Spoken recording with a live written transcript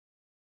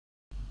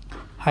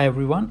Hi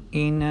everyone,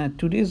 in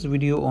today's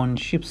video on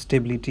ship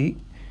stability,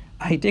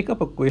 I take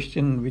up a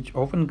question which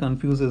often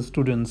confuses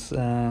students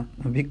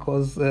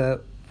because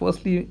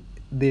firstly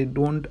they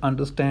don't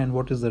understand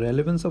what is the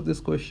relevance of this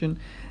question,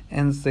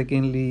 and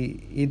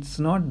secondly it's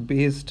not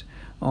based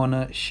on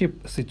a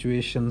ship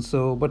situation.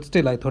 So but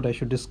still I thought I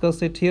should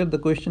discuss it here. The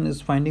question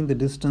is finding the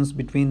distance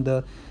between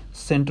the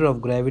center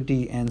of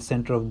gravity and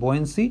center of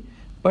buoyancy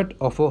but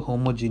of a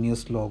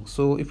homogeneous log.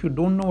 So if you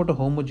don't know what a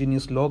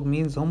homogeneous log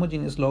means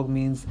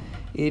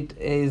it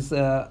is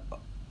a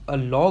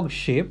log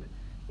shape.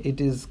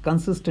 It is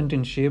consistent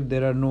in shape.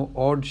 There are no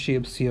odd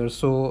shapes here.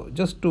 So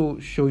just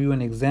to show you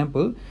an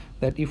example,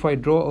 that if I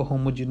draw a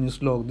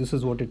homogeneous log, this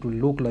is what it will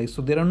look like.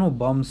 So there are no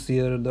bumps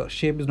here, the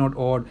shape is not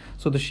odd,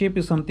 so the shape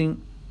is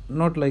something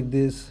not like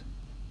this.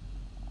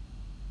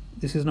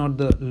 This is not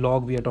the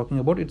log we are talking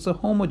about. It's a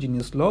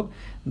homogeneous log.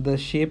 The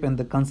shape and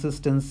the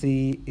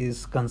consistency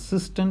is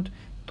consistent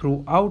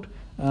throughout,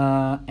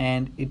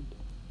 and it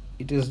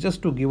is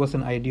just to give us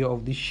an idea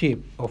of the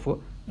shape of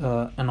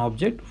an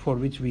object for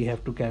which we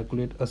have to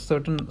calculate a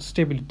certain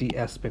stability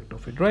aspect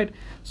of it, right?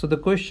 So the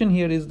question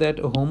here is that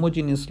a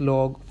homogeneous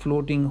log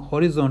floating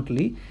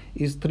horizontally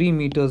is 3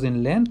 meters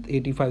in length,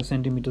 85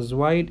 centimeters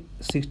wide,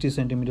 60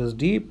 centimeters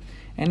deep,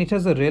 and it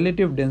has a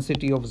relative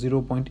density of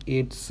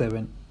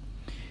 0.87.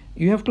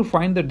 You have to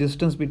find the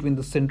distance between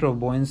the center of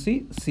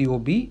buoyancy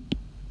COB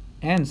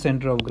and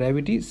center of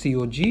gravity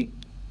COG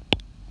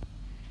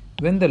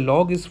when the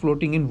log is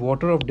floating in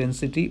water of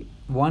density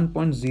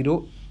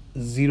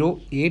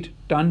 1.008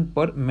 ton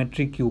per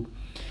metric cube.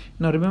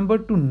 Now remember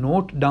to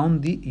note down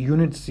the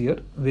units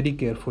here very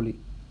carefully.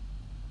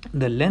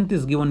 The length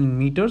is given in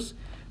meters,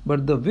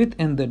 but the width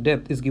and the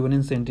depth is given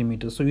in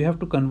centimeters. So you have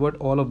to convert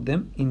all of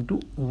them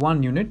into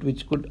one unit,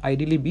 which could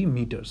ideally be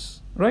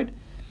meters, right?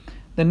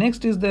 The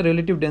next is the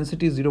relative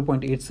density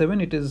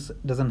 0.87. It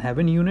doesn't have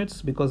any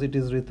units because it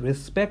is with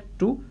respect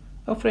to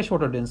a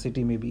freshwater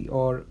density maybe,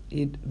 or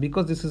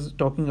because this is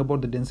talking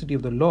about the density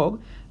of the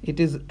log, it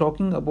is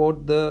talking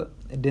about the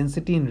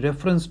density in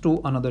reference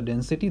to another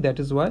density. That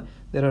is why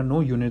there are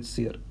no units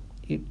here.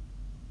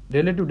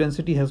 Relative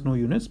density has no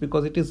units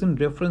because it is in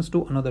reference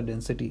to another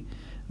density.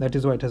 That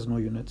is why it has no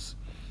units.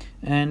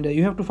 And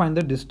you have to find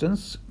the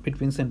distance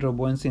between center of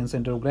buoyancy and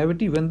center of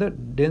gravity when the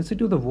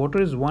density of the water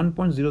is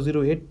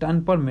 1.008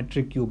 ton per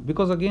metric cube,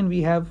 because again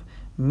we have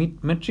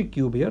metric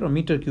cube here or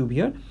meter cube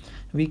here.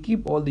 We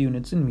keep all the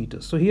units in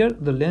meters. So here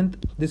the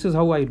length, this is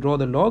how I draw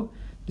the log.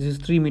 This is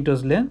 3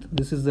 meters length.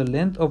 This is the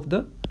length of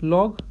the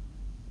log.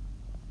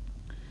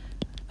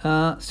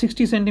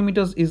 60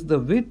 centimeters is the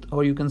width,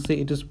 or you can say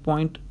it is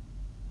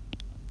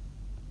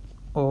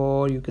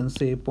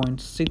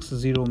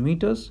 0.60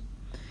 meters.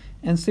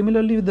 And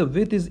similarly the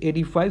width is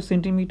 85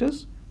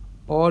 centimeters,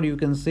 or you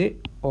can say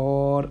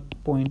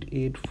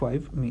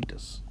 0.85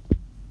 meters.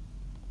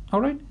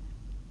 All right,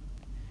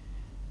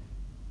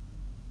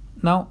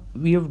 now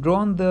we have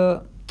drawn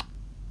the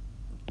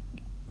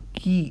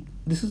key.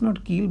 This is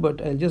not keel,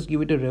 but I'll just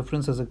give it a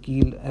reference as a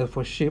keel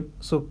for ship.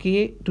 So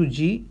K to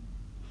G,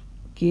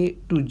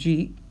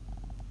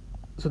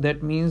 so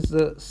that means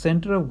the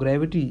center of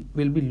gravity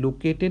will be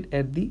located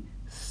at the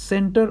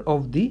center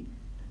of the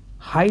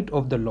height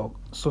of the log.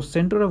 So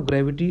center of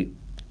gravity,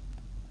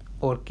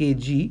 or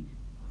kg,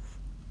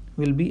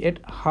 will be at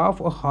half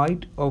a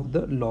height of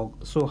the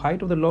log. So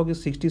height of the log is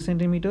 60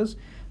 centimeters,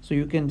 so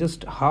you can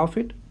just half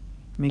it,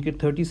 make it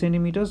 30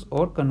 centimeters,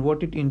 or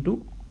convert it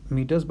into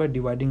meters by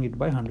dividing it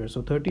by 100.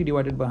 So 30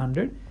 divided by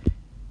 100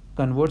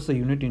 converts the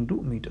unit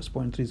into meters,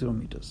 0.30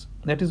 meters.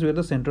 That is where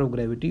the center of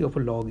gravity of a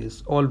log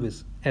is,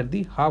 always at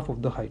the half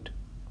of the height.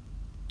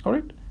 All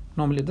right,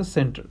 normally the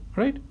center,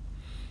 right?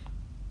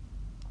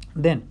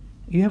 Then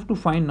you have to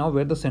find now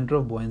where the center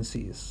of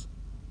buoyancy is.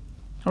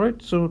 All right,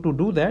 so to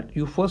do that,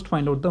 you first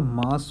find out the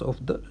mass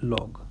of the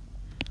log.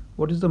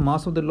 What is the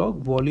mass of the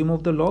log? Volume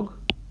of the log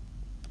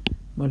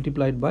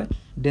multiplied by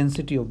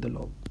density of the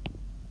log.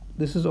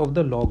 This is of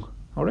the log.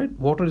 All right,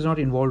 water is not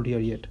involved here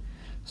yet.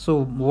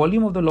 So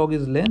volume of the log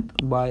is length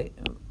by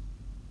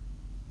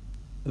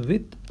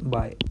width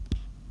by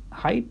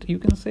height, you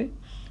can say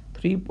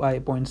 3 by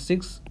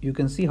 0.6. You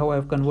can see how I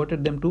have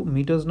converted them to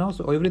meters now.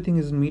 So everything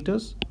is in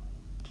meters,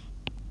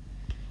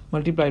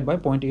 multiplied by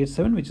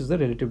 0.87, which is the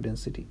relative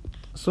density.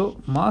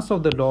 So mass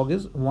of the log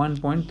is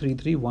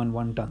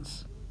 1.3311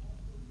 tons.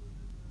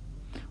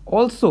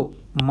 Also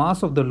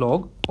mass of the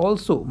log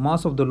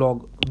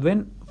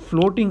when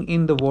floating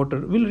in the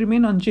water will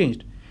remain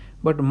unchanged,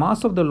 but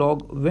mass of the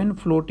log when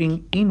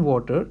floating in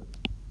water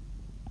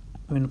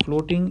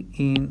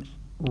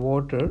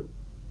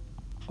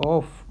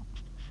of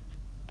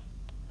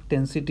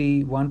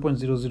density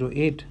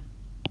 1.008,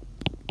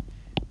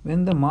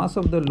 when the mass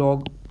of the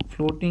log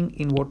floating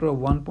in water of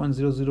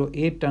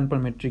 1.008 ton per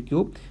metric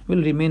cube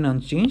will remain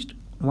unchanged,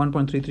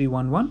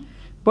 1.3311.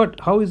 But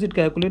how is it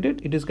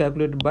calculated? It is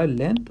calculated by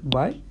length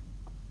by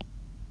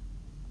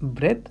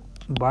breadth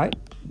by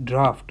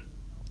draft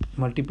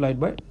multiplied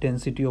by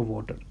density of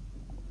water.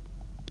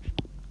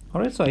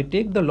 All right, so I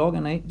take the log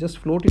and I just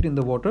float it in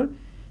the water.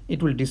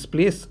 it will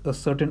displace a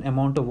certain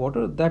amount of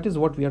water. That is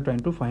what we are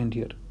trying to find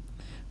here.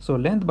 So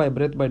length by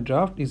breadth by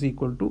draft is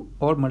equal to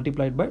or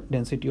multiplied by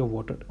density of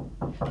water.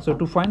 So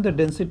to find the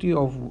density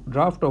of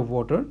draft of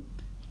water,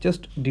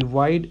 just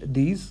divide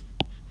these.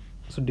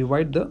 So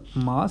divide the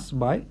mass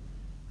by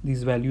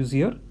these values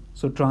here.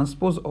 So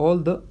transpose all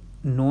the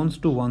knowns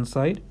to one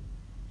side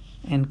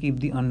and keep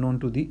the unknown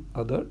to the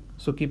other.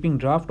 So keeping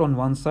draft on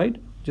one side,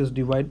 just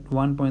divide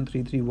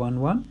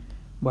 1.3311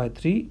 by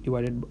 3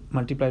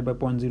 multiplied by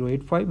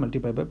 0.085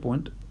 multiplied by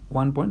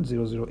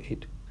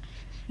 1.008,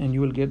 and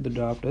you will get the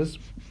draft as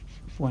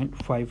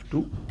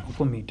 0.52 of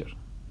a meter.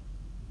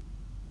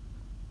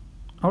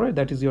 Alright,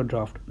 that is your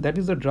draft. That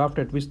is the draft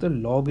at which the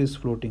log is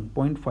floating,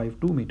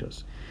 0.52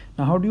 meters.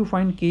 Now how do you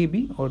find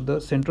KB, or the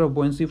center of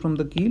buoyancy from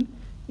the keel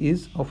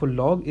is of a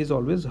log is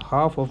always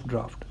half of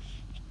draft.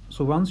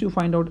 So once you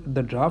find out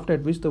the draft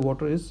at which the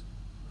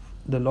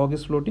log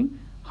is floating,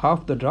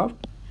 half the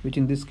draft, which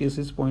in this case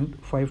is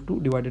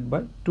 0.52 divided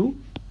by 2,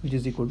 which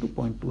is equal to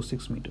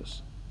 0.26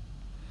 meters.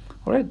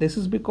 Alright, this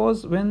is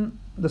because when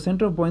the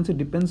center of buoyancy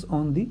depends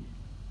on the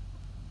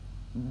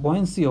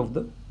buoyancy of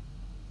the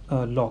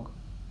log,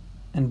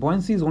 and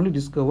buoyancy is only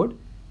discovered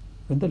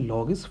when the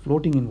log is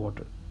floating in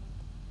water.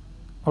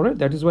 Alright,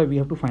 that is why we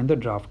have to find the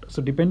draft.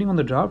 So depending on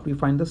the draft, we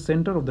find the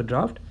center of the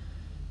draft,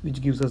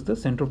 which gives us the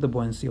center of the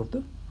buoyancy of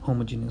the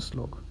homogeneous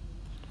log.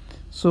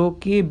 So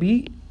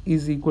KB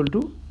is equal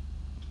to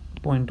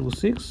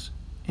 0.26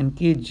 and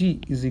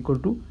Kg is equal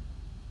to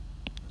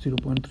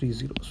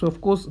 0.30. So of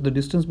course the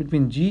distance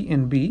between G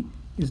and B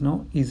is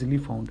now easily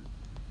found.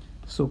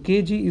 So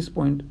Kg is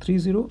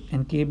 0.30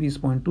 and Kb is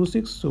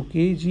 0.26. So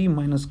Kg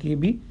minus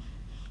Kb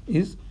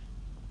is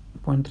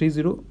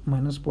 0.30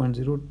 minus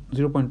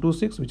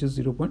 0.26, which is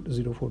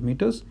 0.04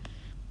 meters,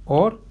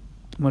 or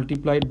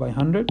multiplied by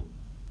 100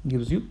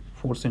 gives you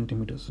 4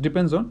 centimeters.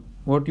 Depends on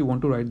what you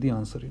want to write the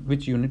answer in,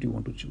 which unit you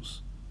want to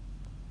choose.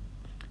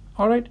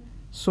 Alright,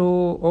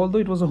 so although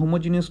it was a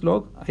homogeneous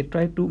log, I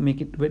tried to make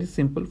it very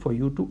simple for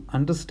you to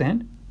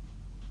understand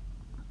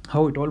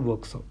how it all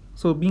works out.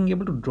 So being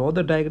able to draw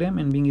the diagram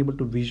and being able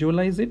to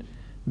visualize it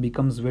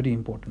becomes very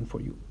important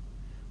for you.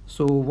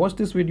 So watch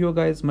this video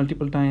guys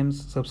multiple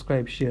times,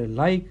 subscribe, share,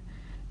 like,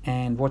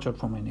 and watch out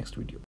for my next video.